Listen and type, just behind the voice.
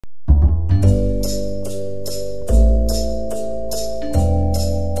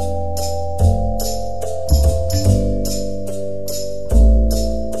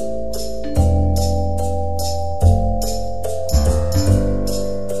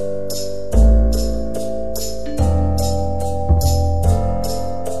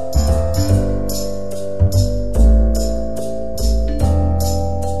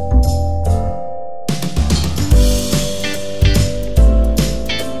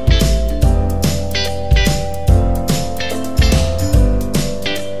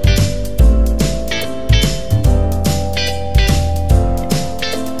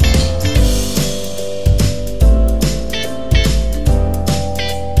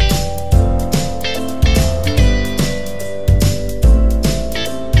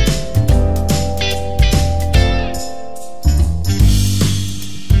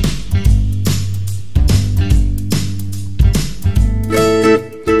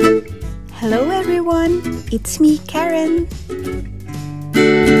It's me, Karen.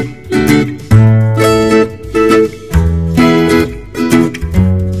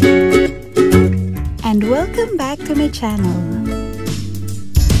 And welcome back to my channel.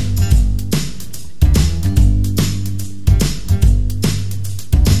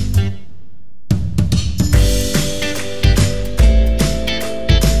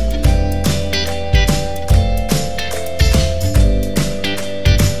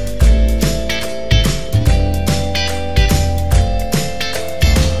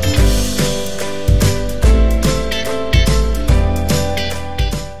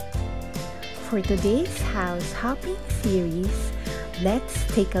 For today's house hopping series, let's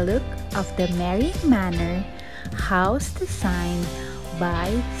take a look of the Manor house designed by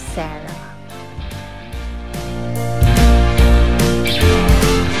Sarah.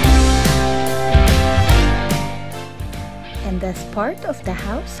 And as part of the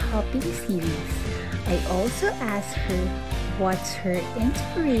house hopping series, I also asked her what's her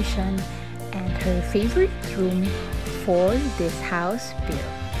inspiration and her favorite room for this house build.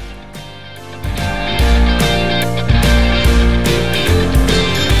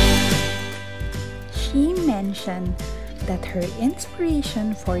 She mentioned that her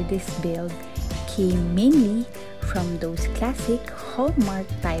inspiration for this build came mainly from those classic Hallmark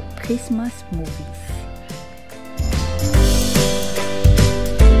type Christmas movies.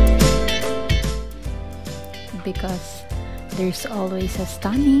 Because there's always a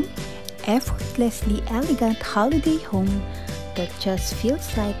stunning, effortlessly elegant holiday home that just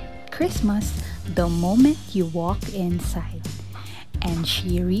feels like Christmas the moment you walk inside. And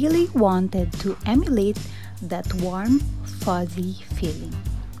she really wanted to emulate that warm, fuzzy feeling.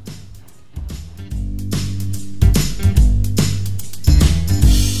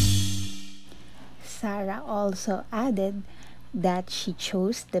 Sarah also added that she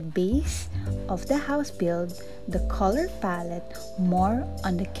chose the base of the house build, the color palette, more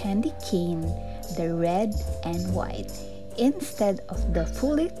on the candy cane, the red and white, instead of the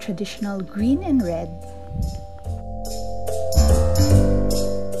fully traditional green and red.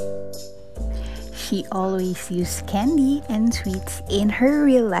 She always used candy and sweets in her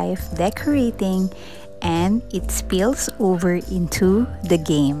real life decorating, and it spills over into the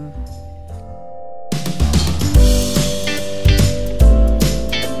game.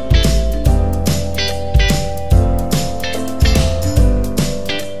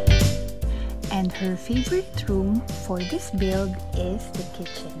 And her favorite room for this build is the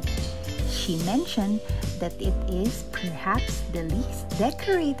kitchen. She mentioned that it is perhaps the least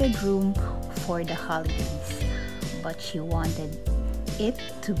decorated room for the holidays, but she wanted it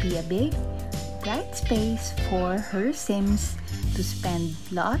to be a big, bright space for her Sims to spend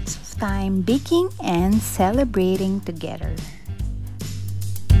lots of time baking and celebrating together.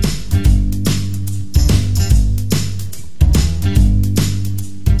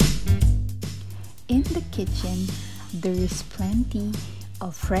 In the kitchen, there is plenty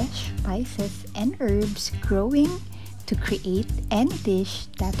of fresh spices and herbs growing to create any dish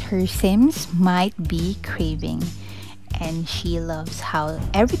that her Sims might be craving. And she loves how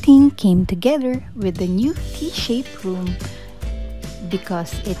everything came together with the new T-shaped room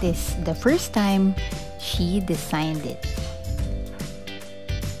because it is the first time she designed it,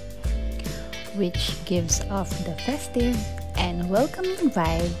 which gives off the festive and welcoming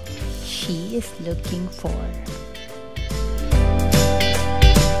vibe she is looking for.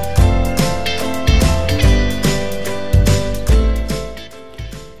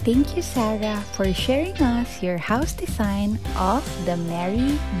 Thank you, Sarah, for sharing us your house design of the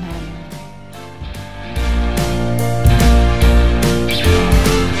Manor.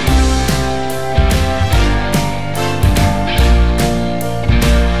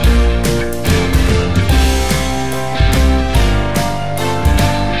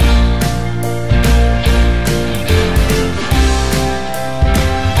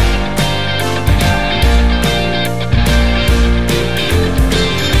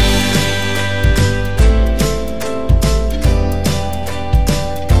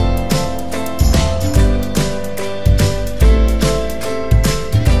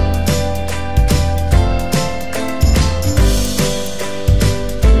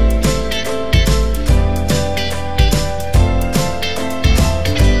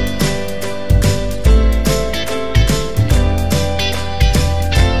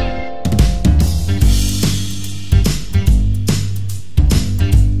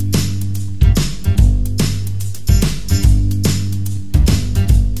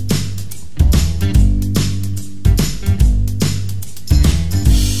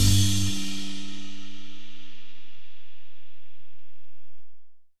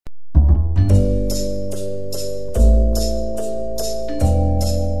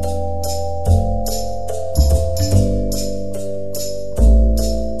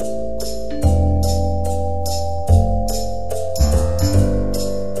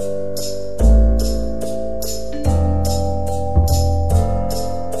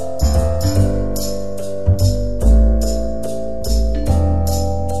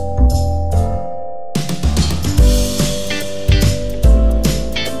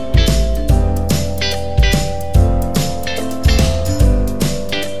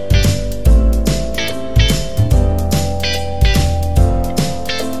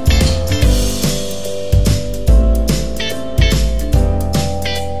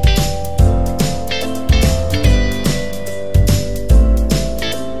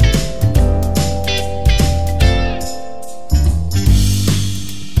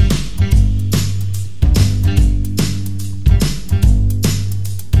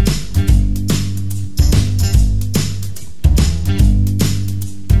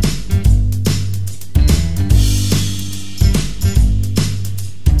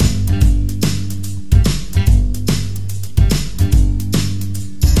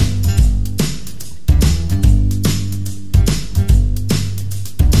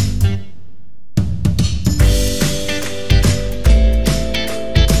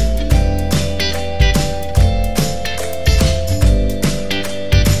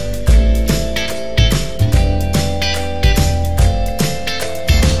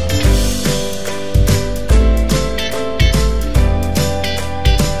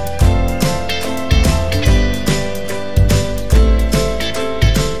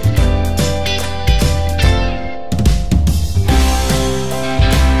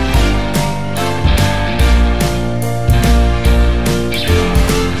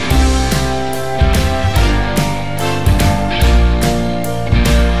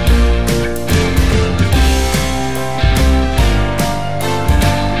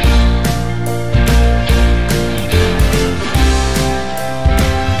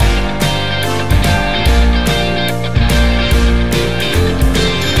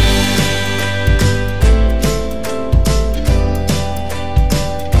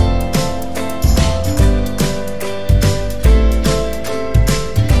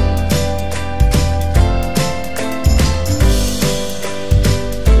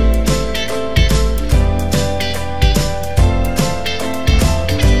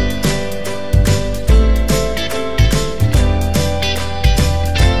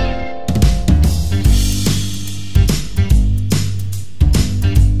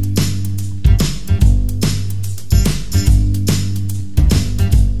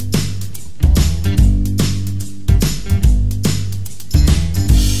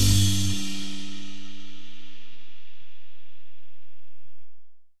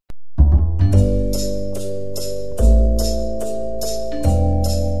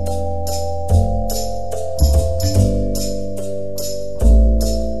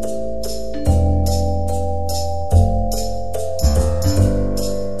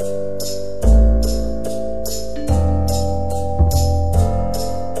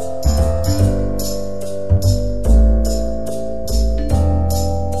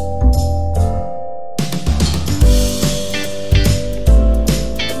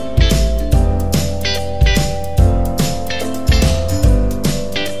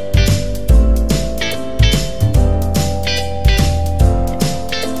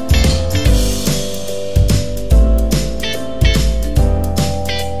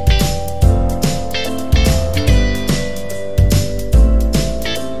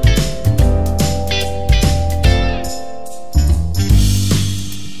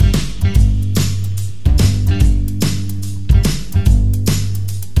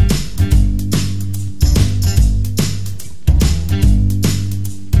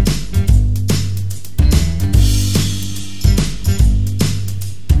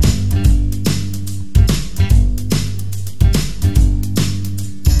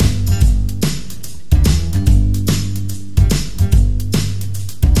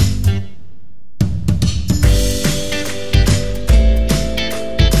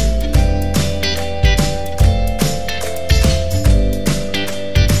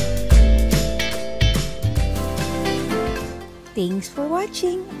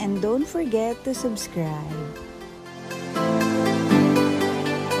 watching and don't forget to subscribe.